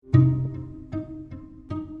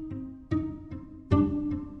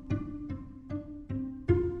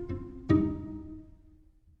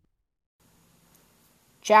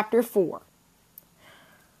Chapter 4.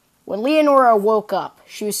 When Leonora woke up,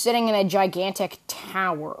 she was sitting in a gigantic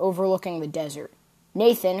tower overlooking the desert.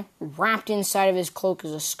 Nathan, wrapped inside of his cloak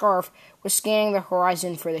as a scarf, was scanning the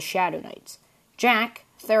horizon for the Shadow Knights. Jack,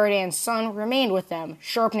 Theradan's son, remained with them,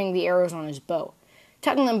 sharpening the arrows on his bow.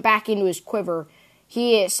 Tucking them back into his quiver,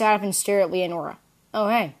 he sat up and stared at Leonora. "Oh,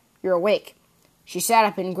 hey, you're awake." She sat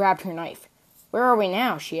up and grabbed her knife. "Where are we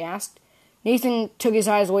now?" she asked. Nathan took his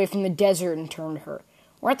eyes away from the desert and turned to her.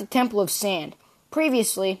 "We're at the Temple of Sand.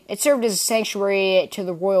 Previously, it served as a sanctuary to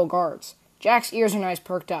the royal guards." Jack's ears and eyes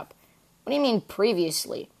perked up. "What do you mean,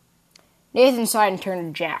 previously?" Nathan sighed and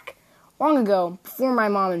turned to Jack. "Long ago, before my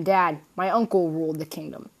mom and dad, my uncle ruled the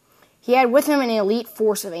kingdom. He had with him an elite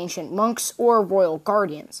force of ancient monks or royal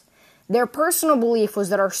guardians. Their personal belief was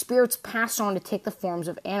that our spirits passed on to take the forms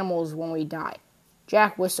of animals when we die."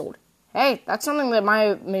 Jack whistled. "Hey, that's something that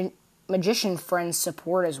my magician friends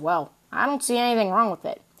support as well. I don't see anything wrong with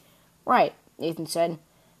it." "Right," Nathan said.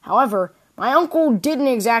 "However, my uncle didn't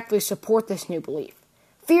exactly support this new belief.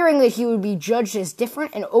 Fearing that he would be judged as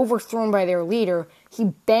different and overthrown by their leader,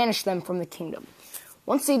 he banished them from the kingdom.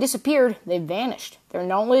 Once they disappeared, they vanished. Their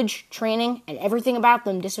knowledge, training, and everything about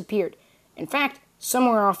them disappeared. In fact,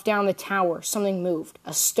 somewhere off down the tower, something moved.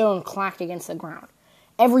 A stone clacked against the ground.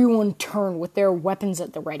 Everyone turned with their weapons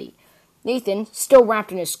at the ready. Nathan, still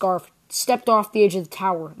wrapped in his scarf, stepped off the edge of the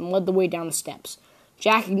tower and led the way down the steps.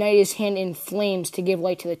 Jack ignited his hand in flames to give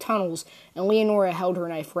light to the tunnels, and Leonora held her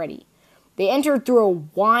knife ready. They entered through a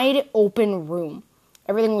wide open room.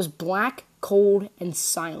 Everything was black, cold, and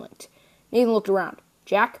silent. Nathan looked around.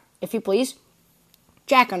 "Jack, if you please."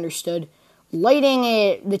 Jack understood. Lighting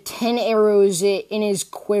the 10 arrows in his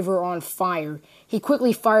quiver on fire, he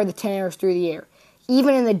quickly fired the 10 arrows through the air.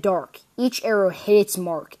 Even in the dark, each arrow hit its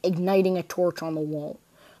mark, igniting a torch on the wall.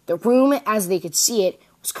 The room, as they could see it,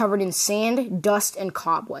 was covered in sand, dust, and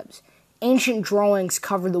cobwebs. Ancient drawings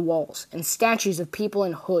covered the walls, and statues of people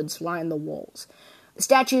in hoods lined the walls. The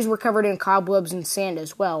statues were covered in cobwebs and sand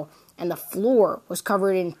as well, and the floor was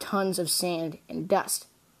covered in tons of sand and dust.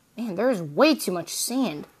 "Man, there's way too much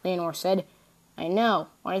sand," Leonora said. "I know.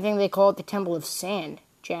 Why do you think they call it the Temple of Sand?"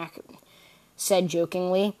 Jack said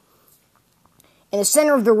jokingly. In the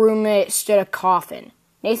center of the room stood a coffin.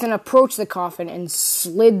 Nathan approached the coffin and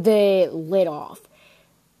slid the lid off.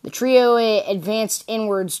 The trio advanced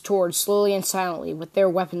inwards towards, slowly and silently, with their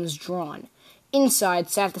weapons drawn.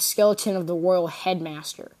 Inside sat the skeleton of the royal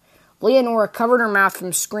headmaster. Leonora covered her mouth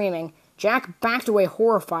from screaming, Jack backed away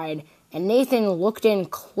horrified, and Nathan looked in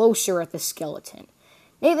closer at the skeleton.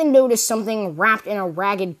 Nathan noticed something wrapped in a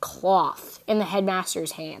ragged cloth in the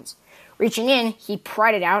headmaster's hands. Reaching in, he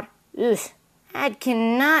pried it out. "Ugh, that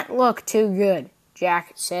cannot look too good,"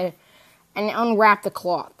 Jack said, and unwrapped the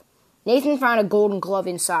cloth. Nathan found a golden glove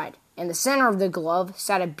inside. In the center of the glove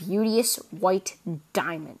sat a beauteous white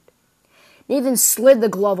diamond. Nathan slid the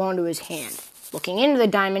glove onto his hand. Looking into the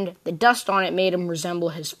diamond, the dust on it made him resemble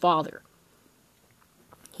his father.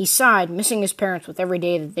 He sighed, missing his parents with every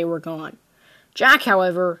day that they were gone. Jack,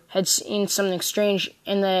 however, had seen something strange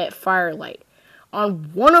in the firelight.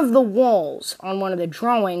 On one of the walls, on one of the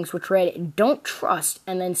drawings, which read, "Don't trust,"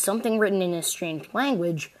 and then something written in a strange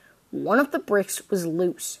language, one of the bricks was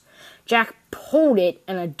loose. Jack pulled it,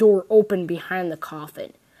 and a door opened behind the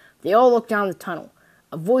coffin. They all looked down the tunnel.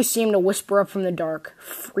 A voice seemed to whisper up from the dark,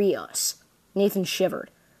 "Free us." Nathan shivered.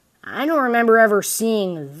 "I don't remember ever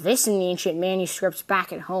seeing this in the ancient manuscripts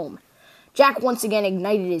back at home." Jack once again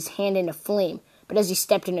ignited his hand into flame, but as he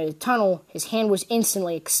stepped into the tunnel, his hand was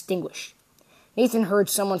instantly extinguished. Nathan heard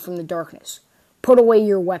someone from the darkness. "Put away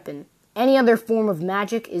your weapon. Any other form of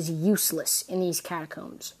magic is useless in these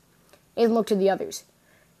catacombs." Nathan looked to the others.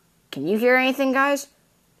 "Can you hear anything, guys?"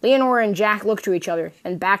 Leonora and Jack looked to each other,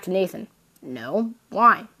 then back to Nathan. "No.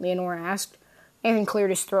 Why?" Leonora asked. Nathan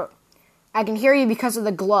cleared his throat. "I can hear you because of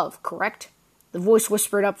the glove, correct?" The voice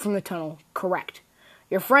whispered up from the tunnel. "Correct.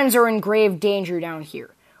 Your friends are in grave danger down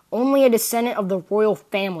here. Only a descendant of the royal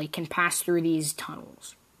family can pass through these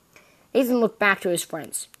tunnels." Nathan looked back to his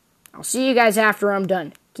friends. "I'll see you guys after I'm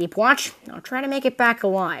done. Keep watch. I'll try to make it back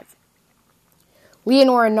alive."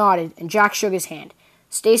 Leonora nodded, and Jack shook his hand.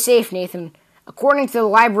 "Stay safe, Nathan. According to the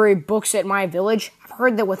library books at my village, I've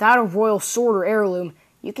heard that without a royal sword or heirloom,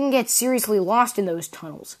 you can get seriously lost in those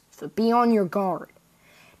tunnels, so be on your guard."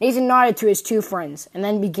 Nathan nodded to his two friends, and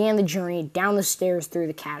then began the journey down the stairs through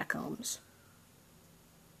the catacombs.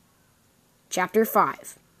 Chapter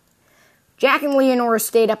 5. Jack and Leonora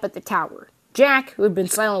stayed up at the tower. Jack, who had been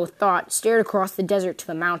silent with thought, stared across the desert to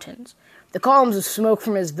the mountains. The columns of smoke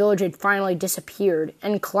from his village had finally disappeared,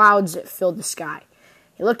 and clouds filled the sky.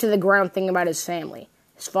 He looked to the ground thinking about his family,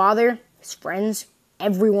 his father, his friends,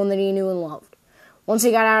 everyone that he knew and loved. Once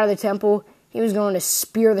he got out of the temple, he was going to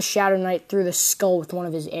spear the Shadow Knight through the skull with one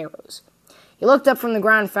of his arrows. He looked up from the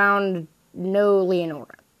ground and found no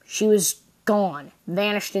Leonora. She was gone,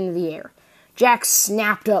 vanished into the air. Jack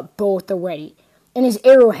snapped up, bow at the ready. In his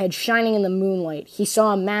arrowhead shining in the moonlight, he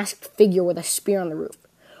saw a masked figure with a spear on the roof.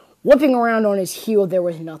 Whipping around on his heel, there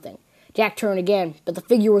was nothing. Jack turned again, but the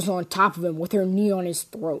figure was on top of him with her knee on his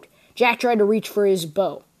throat. Jack tried to reach for his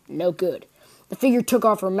bow. No good. The figure took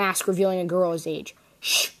off her mask, revealing a girl his age.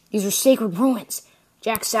 Shh! These are sacred ruins!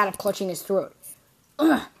 Jack sat up, clutching his throat.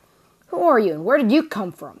 Ugh! Who are you, and where did you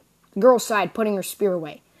come from? The girl sighed, putting her spear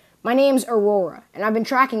away. My name's Aurora, and I've been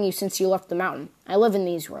tracking you since you left the mountain. I live in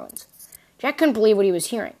these ruins. Jack couldn't believe what he was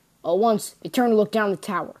hearing. All at once, he turned to look down the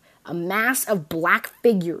tower. A mass of black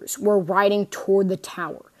figures were riding toward the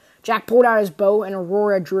tower. Jack pulled out his bow, and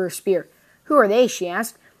Aurora drew her spear. Who are they? She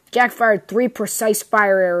asked. Jack fired 3 precise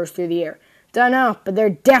fire arrows through the air. Dunno, but they're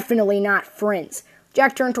definitely not friends.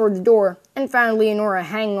 Jack turned toward the door and found Leonora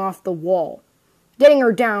hanging off the wall. Getting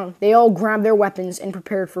her down, they all grabbed their weapons and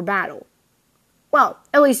prepared for battle. Well,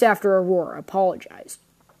 at least after Aurora apologized.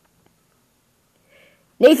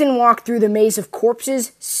 Nathan walked through the maze of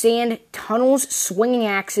corpses, sand, tunnels, swinging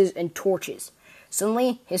axes, and torches.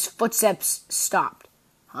 Suddenly, his footsteps stopped.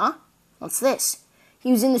 Huh? What's this?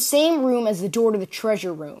 He was in the same room as the door to the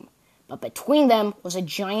treasure room, but between them was a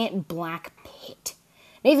giant black pit.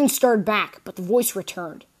 Nathan started back, but the voice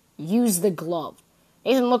returned. Use the glove.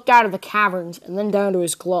 Nathan looked out of the caverns and then down to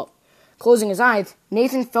his glove. Closing his eyes,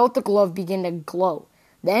 Nathan felt the glove begin to glow.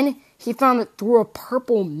 Then he found that through a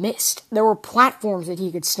purple mist, there were platforms that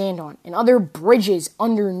he could stand on and other bridges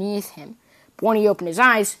underneath him. But when he opened his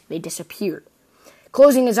eyes, they disappeared.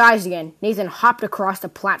 Closing his eyes again, Nathan hopped across the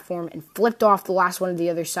platform and flipped off the last one to the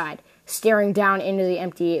other side. Staring down into the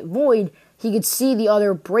empty void, he could see the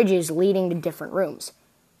other bridges leading to different rooms.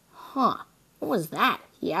 Huh, what was that?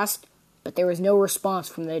 He asked, but there was no response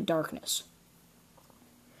from the darkness.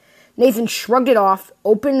 Nathan shrugged it off,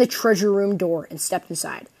 opened the treasure room door, and stepped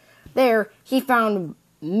inside. There, he found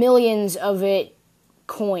millions of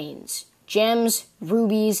coins, gems,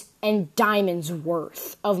 rubies, and diamonds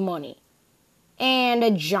worth of money, and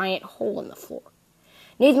a giant hole in the floor.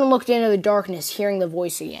 Nathan looked into the darkness, hearing the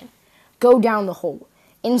voice again. Go down the hole.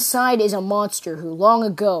 Inside is a monster who long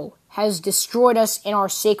ago has destroyed us in our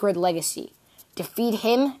sacred legacy. Defeat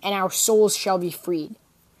him, and our souls shall be freed.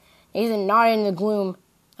 Nathan nodded in the gloom.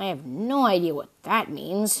 I have no idea what that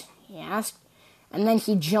means, he asked, and then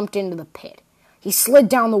he jumped into the pit. He slid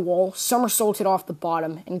down the wall, somersaulted off the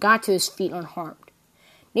bottom, and got to his feet unharmed.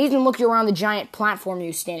 Nathan looked around the giant platform he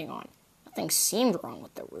was standing on. Nothing seemed wrong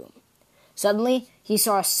with the room. Suddenly, he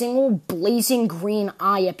saw a single blazing green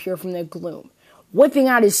eye appear from the gloom. Whipping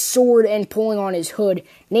out his sword and pulling on his hood,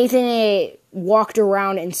 Nathan walked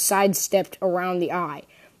around and sidestepped around the eye.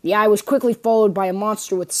 The eye was quickly followed by a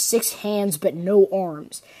monster with 6 hands but no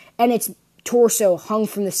arms, and its torso hung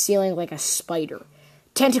from the ceiling like a spider.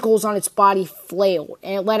 Tentacles on its body flailed,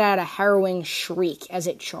 and it let out a harrowing shriek as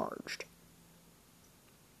it charged.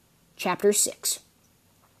 Chapter 6.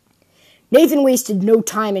 Nathan wasted no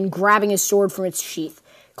time in grabbing his sword from its sheath.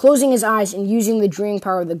 Closing his eyes and using the dreaming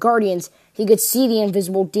power of the Guardians, he could see the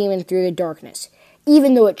invisible demon through the darkness.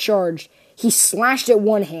 Even though it charged, he slashed at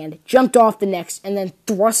one hand, jumped off the next, and then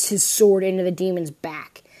thrust his sword into the demon's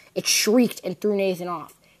back. It shrieked and threw Nathan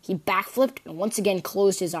off. He backflipped and once again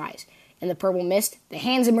closed his eyes. In the purple mist, the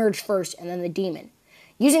hands emerged first and then the demon.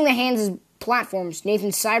 Using the hands as platforms,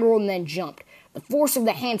 Nathan side-rolled and then jumped. The force of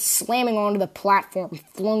the hands slamming onto the platform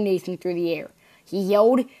flung Nathan through the air. He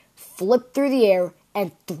yelled, flipped through the air,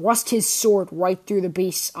 and thrust his sword right through the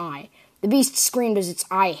beast's eye. The beast screamed as its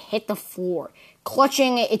eye hit the floor.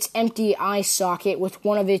 Clutching its empty eye socket with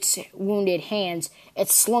one of its wounded hands, it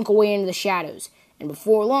slunk away into the shadows. And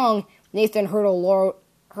before long, Nathan heard a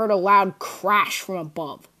loud crash from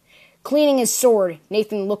above. Cleaning his sword,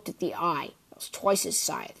 Nathan looked at the eye. It was twice his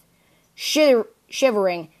size.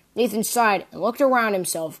 Shivering, Nathan sighed and looked around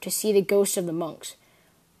himself to see the ghosts of the monks.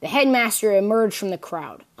 The headmaster emerged from the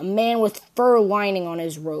crowd, a man with fur lining on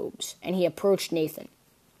his robes, and he approached Nathan.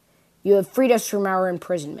 You have freed us from our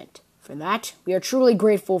imprisonment. For that, we are truly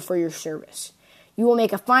grateful for your service. You will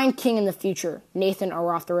make a fine king in the future, Nathan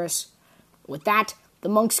Aratharis. With that, the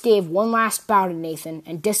monks gave one last bow to Nathan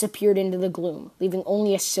and disappeared into the gloom, leaving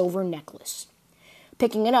only a silver necklace.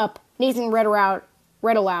 Picking it up, Nathan read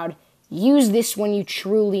aloud, Use this when you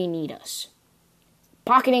truly need us.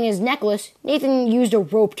 Pocketing his necklace, Nathan used a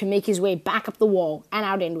rope to make his way back up the wall and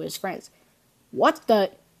out into his friends. What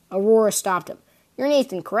the? Aurora stopped him. You're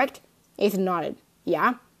Nathan, correct? Nathan nodded.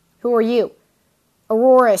 Yeah? Who are you?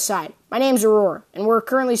 Aurora aside. My name's Aurora, and we're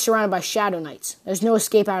currently surrounded by Shadow Knights. There's no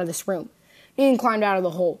escape out of this room. Nathan climbed out of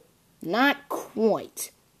the hole. Not quite.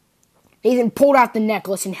 Nathan pulled out the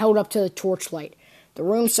necklace and held it up to the torchlight. The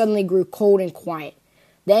room suddenly grew cold and quiet.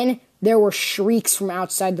 Then there were shrieks from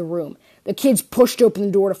outside the room. The kids pushed open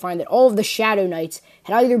the door to find that all of the Shadow Knights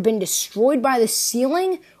had either been destroyed by the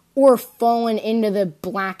ceiling or fallen into the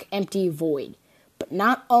black, empty void. But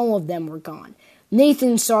not all of them were gone.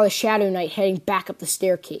 Nathan saw the Shadow Knight heading back up the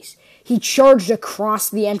staircase. He charged across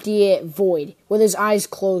the empty void, with his eyes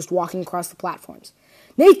closed, walking across the platforms.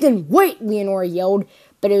 "Nathan, wait!" Leonora yelled,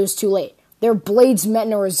 but it was too late. Their blades met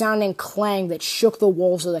in a resounding clang that shook the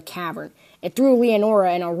walls of the cavern. It threw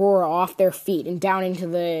Leonora and Aurora off their feet and down into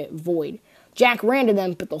the void. Jack ran to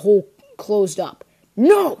them, but the hole closed up.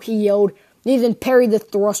 "No!" he yelled. Nathan parried the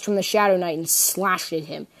thrust from the Shadow Knight and slashed at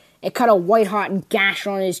him. It cut a white-hot gash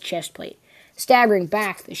on his chest plate. Staggering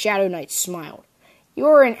back, the Shadow Knight smiled. "You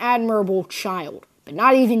are an admirable child, but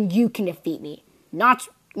not even you can defeat me. Not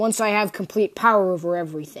once I have complete power over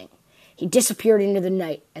everything." He disappeared into the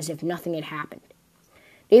night as if nothing had happened.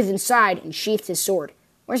 Nathan sighed and sheathed his sword.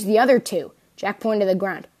 "Where's the other two?" Jack pointed to the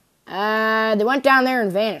ground. They went down there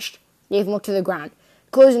and vanished." Nathan looked to the ground.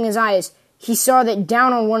 Closing his eyes, he saw that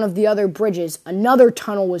down on one of the other bridges, another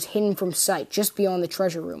tunnel was hidden from sight just beyond the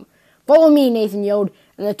treasure room. "Follow me," Nathan yelled,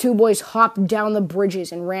 and the two boys hopped down the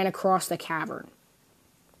bridges and ran across the cavern.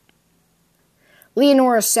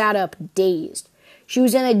 Leonora sat up, dazed. She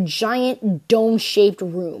was in a giant dome-shaped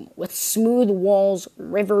room with smooth walls,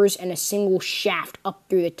 rivers, and a single shaft up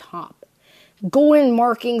through the top. Golden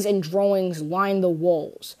markings and drawings lined the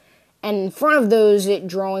walls, and in front of those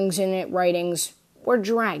drawings and writings were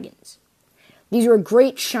dragons. These were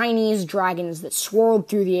great Chinese dragons that swirled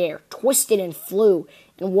through the air, twisted and flew,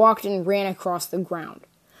 and walked and ran across the ground.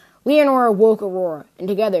 Leonora woke Aurora, and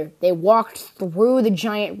together they walked through the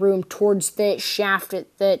giant room towards the shaft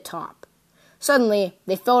at the top. Suddenly,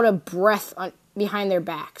 they felt a breath behind their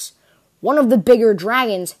backs. One of the bigger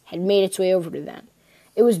dragons had made its way over to them.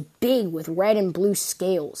 It was big with red and blue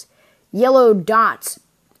scales. Yellow dots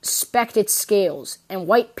specked its scales, and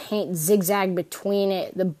white paint zigzagged between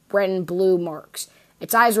the red and blue marks.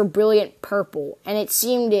 Its eyes were brilliant purple, and it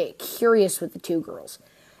seemed curious with the two girls.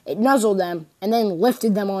 It nuzzled them, and then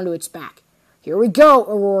lifted them onto its back. "Here we go,"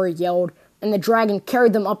 Aurora yelled, and the dragon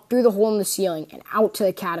carried them up through the hole in the ceiling and out to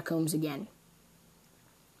the catacombs again.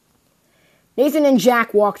 Nathan and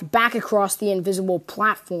Jack walked back across the invisible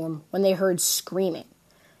platform when they heard screaming.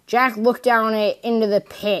 Jack looked down into the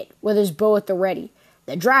pit with his bow at the ready.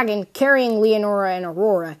 The dragon, carrying Leonora and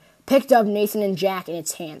Aurora, picked up Nathan and Jack in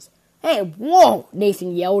its hands. "Hey, whoa!"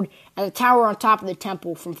 Nathan yelled, and the tower on top of the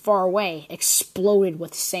temple from far away exploded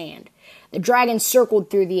with sand. The dragon circled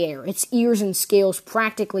through the air, its ears and scales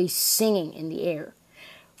practically singing in the air.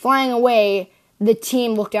 Flying away, the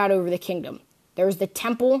team looked out over the kingdom. There was the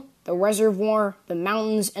temple, the reservoir, the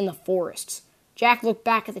mountains, and the forests. Jack looked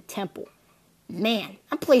back at the temple. Man,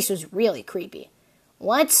 that place was really creepy.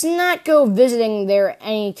 Let's not go visiting there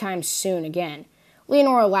anytime soon again.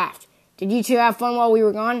 Leonora laughed. "Did you two have fun while we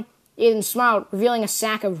were gone?" Nathan smiled, revealing a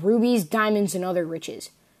sack of rubies, diamonds, and other riches.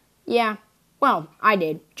 "Yeah, well, I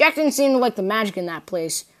did. Jack didn't seem to like the magic in that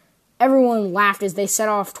place." Everyone laughed as they set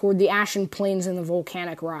off toward the ashen plains and the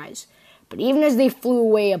volcanic rise. But even as they flew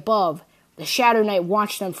away above, the Shadow Knight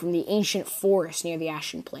watched them from the ancient forest near the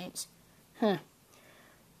ashen plains.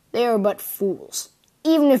 They are but fools.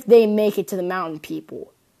 Even if they make it to the mountain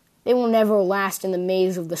people, they will never last in the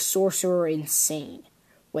maze of the sorcerer insane.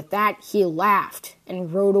 With that, he laughed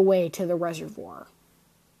and rode away to the reservoir.